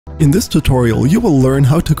In this tutorial, you will learn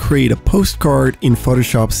how to create a postcard in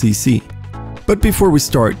Photoshop CC. But before we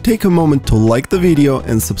start, take a moment to like the video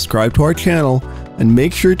and subscribe to our channel, and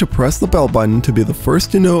make sure to press the bell button to be the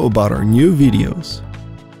first to know about our new videos.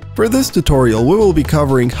 For this tutorial, we will be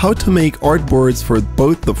covering how to make artboards for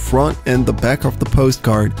both the front and the back of the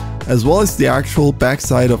postcard, as well as the actual back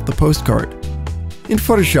side of the postcard. In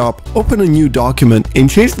Photoshop, open a new document and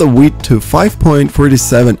change the width to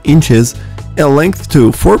 5.47 inches and length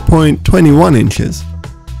to 4.21 inches.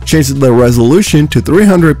 Change the resolution to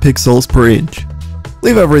 300 pixels per inch.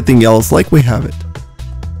 Leave everything else like we have it.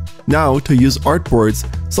 Now, to use artboards,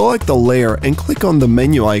 select the layer and click on the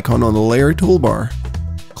menu icon on the layer toolbar.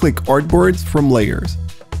 Click Artboards from Layers.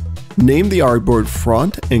 Name the artboard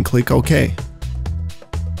Front and click OK.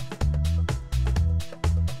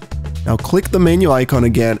 Now click the menu icon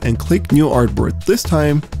again and click New Artboard. This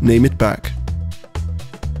time, name it Back.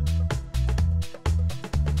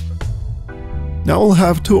 Now we'll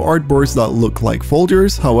have two artboards that look like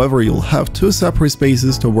folders, however you'll have two separate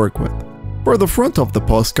spaces to work with. For the front of the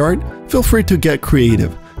postcard, feel free to get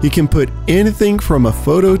creative. You can put anything from a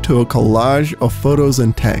photo to a collage of photos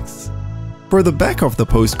and texts. For the back of the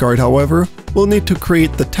postcard, however, we'll need to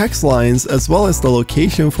create the text lines as well as the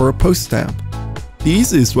location for a post stamp. The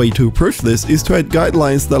easiest way to approach this is to add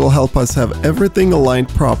guidelines that'll help us have everything aligned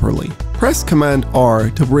properly. Press Command R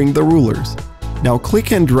to bring the rulers. Now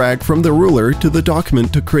click and drag from the ruler to the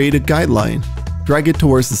document to create a guideline. Drag it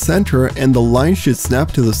towards the center and the line should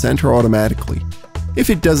snap to the center automatically. If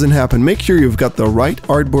it doesn't happen, make sure you've got the right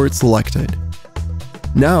artboard selected.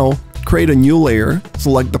 Now, create a new layer,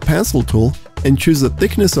 select the pencil tool, and choose a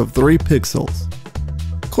thickness of 3 pixels.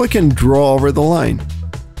 Click and draw over the line.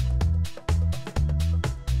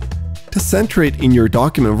 To center it in your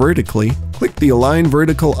document vertically, click the Align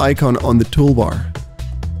Vertical icon on the toolbar.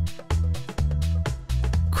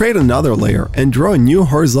 Create another layer and draw a new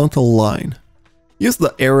horizontal line. Use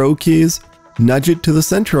the arrow keys, nudge it to the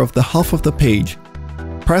center of the half of the page.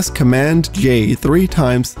 Press Command J 3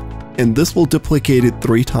 times and this will duplicate it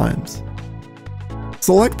 3 times.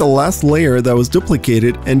 Select the last layer that was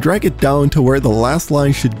duplicated and drag it down to where the last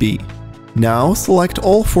line should be. Now select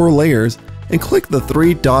all 4 layers and click the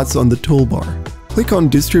 3 dots on the toolbar. Click on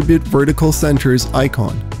Distribute Vertical Centers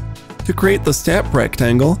icon. To create the step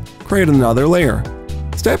rectangle, create another layer.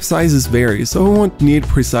 Step sizes vary, so we won't need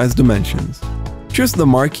precise dimensions. Choose the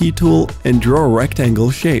Marquee tool and draw a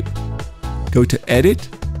rectangle shape. Go to Edit,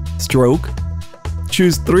 Stroke,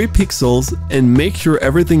 choose 3 pixels and make sure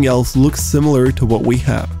everything else looks similar to what we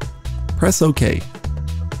have. Press OK.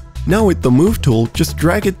 Now with the Move tool, just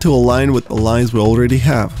drag it to align with the lines we already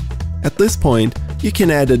have. At this point, you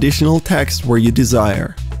can add additional text where you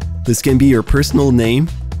desire. This can be your personal name,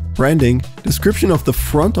 branding, description of the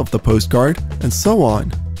front of the postcard, and so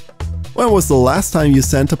on. When was the last time you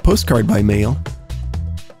sent a postcard by mail?